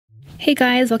Hey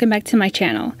guys, welcome back to my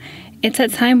channel. It's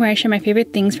that time where I share my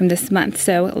favorite things from this month,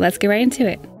 so let's get right into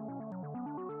it.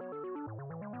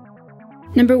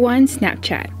 Number 1,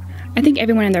 Snapchat. I think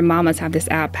everyone and their mamas have this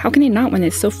app. How can they not when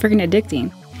it's so friggin'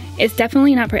 addicting? It's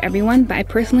definitely not for everyone, but I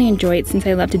personally enjoy it since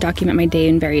I love to document my day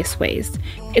in various ways.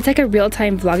 It's like a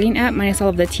real-time vlogging app minus all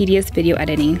of the tedious video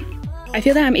editing. I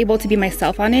feel that I'm able to be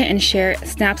myself on it and share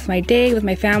snaps of my day with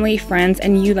my family, friends,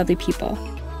 and you lovely people.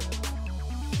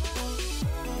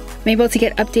 I'm able to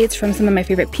get updates from some of my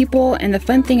favorite people, and the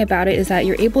fun thing about it is that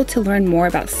you're able to learn more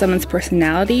about someone's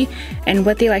personality and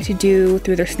what they like to do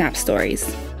through their Snap stories.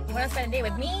 You want to spend a day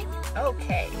with me?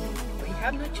 Okay, well you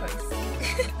have no choice.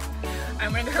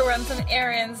 I'm gonna go run some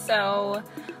errands, so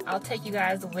I'll take you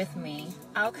guys with me.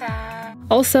 Okay.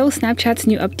 Also, Snapchat's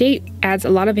new update adds a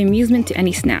lot of amusement to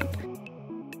any snap.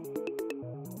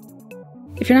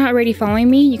 If you're not already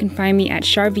following me, you can find me at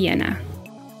Char Villena.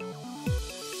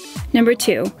 Number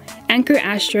 2. Anker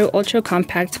Astro Ultra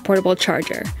Compact Portable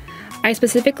Charger. I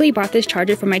specifically bought this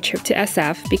charger for my trip to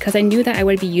SF because I knew that I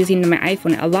would be using my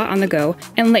iPhone a lot on the go,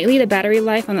 and lately the battery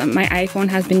life on my iPhone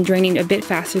has been draining a bit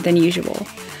faster than usual.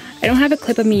 I don't have a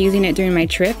clip of me using it during my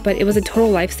trip, but it was a total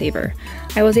lifesaver.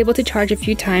 I was able to charge a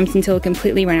few times until it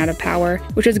completely ran out of power,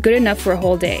 which was good enough for a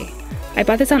whole day. I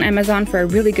bought this on Amazon for a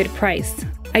really good price.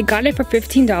 I got it for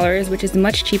 $15, which is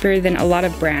much cheaper than a lot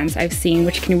of brands I've seen,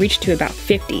 which can reach to about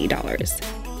 $50.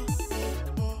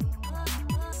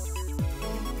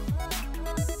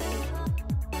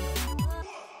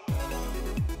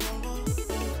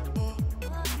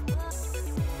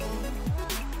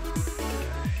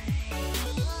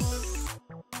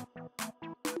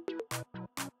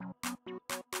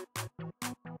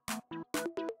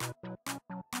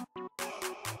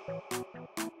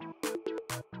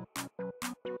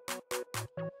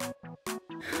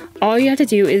 All you have to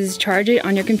do is charge it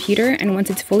on your computer, and once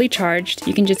it's fully charged,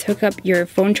 you can just hook up your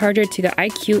phone charger to the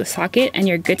IQ socket and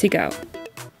you're good to go.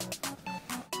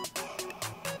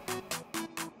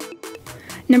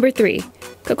 Number 3.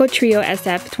 Coco Trio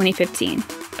SF 2015.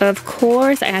 Of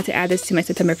course, I had to add this to my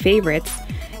September favorites.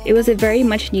 It was a very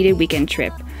much needed weekend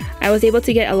trip. I was able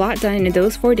to get a lot done in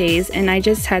those 4 days, and I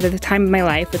just had the time of my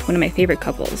life with one of my favorite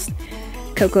couples.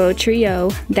 Coco Trio,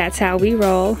 that's how we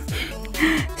roll.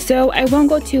 So I won't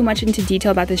go too much into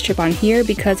detail about this trip on here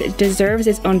because it deserves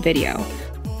its own video.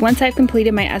 Once I've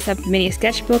completed my SF mini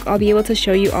sketchbook, I'll be able to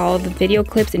show you all of the video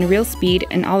clips in real speed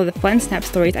and all of the fun snap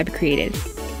stories I've created.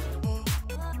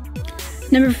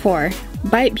 Number 4.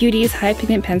 Bite Beauty's High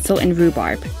Pigment Pencil in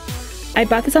Rhubarb. I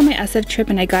bought this on my SF trip,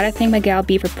 and I gotta thank my gal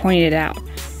B for pointing it out.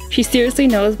 She seriously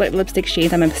knows what lipstick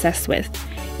shades I'm obsessed with.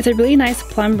 It's a really nice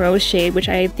plum rose shade, which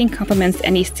I think complements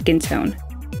any skin tone.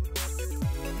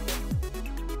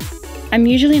 I'm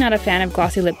usually not a fan of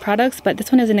glossy lip products, but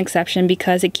this one is an exception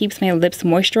because it keeps my lips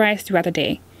moisturized throughout the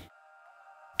day.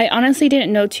 I honestly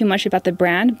didn't know too much about the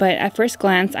brand, but at first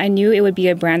glance I knew it would be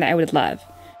a brand that I would love.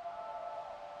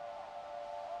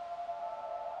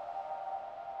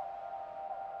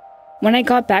 When I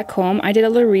got back home, I did a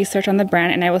little research on the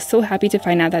brand, and I was so happy to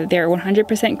find out that they're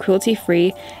 100%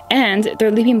 cruelty-free and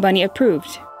they're Leaping Bunny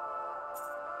approved.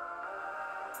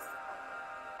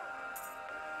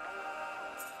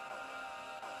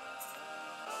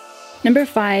 Number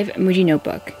 5. MUJI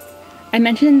Notebook. I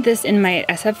mentioned this in my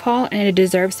SF haul, and it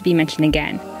deserves to be mentioned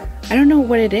again. I don't know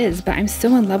what it is, but I'm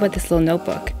so in love with this little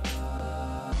notebook.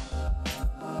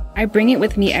 I bring it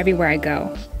with me everywhere I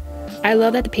go. I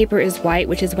love that the paper is white,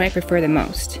 which is what I prefer the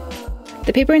most.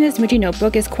 The paper in this MUJI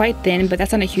notebook is quite thin, but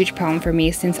that's not a huge problem for me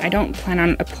since I don't plan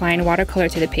on applying watercolor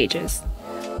to the pages.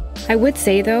 I would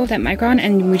say though that Micron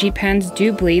and MUJI pens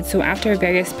do bleed, so after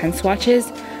various pen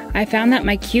swatches, I found that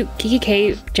my cute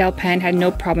Kiki gel pen had no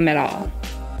problem at all.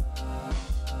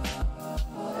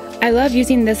 I love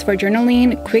using this for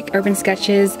journaling, quick urban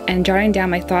sketches, and jotting down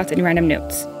my thoughts in random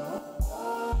notes.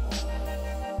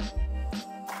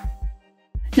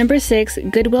 Number 6.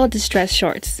 Goodwill Distress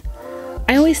Shorts.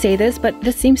 I always say this, but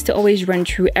this seems to always run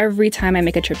true every time I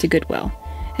make a trip to Goodwill.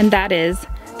 And that is,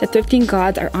 the thrifting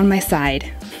gods are on my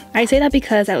side. I say that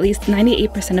because at least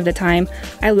 98% of the time,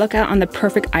 I look out on the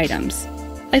perfect items.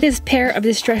 Like this pair of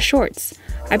distressed shorts.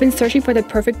 I've been searching for the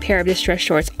perfect pair of distressed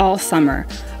shorts all summer.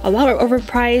 A lot were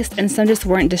overpriced and some just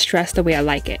weren't distressed the way I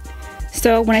like it.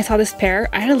 So when I saw this pair,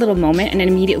 I had a little moment and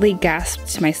immediately gasped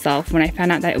to myself when I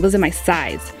found out that it was in my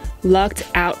size. Lucked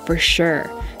out for sure.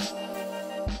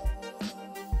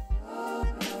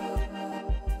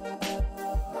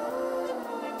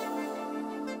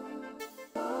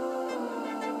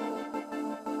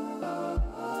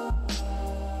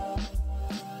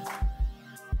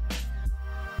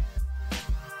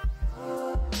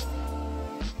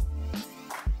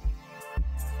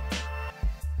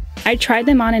 I tried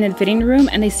them on in a fitting room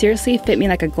and they seriously fit me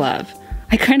like a glove.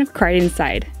 I kind of cried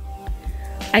inside.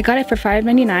 I got it for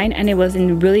 $5.99 and it was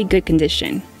in really good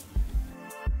condition.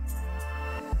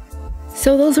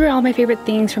 So those were all my favorite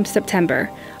things from September.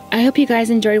 I hope you guys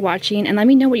enjoyed watching and let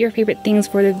me know what your favorite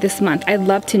things were this month. I'd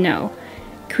love to know.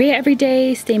 Create every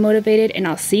day, stay motivated, and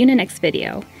I'll see you in the next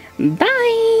video.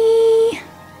 Bye!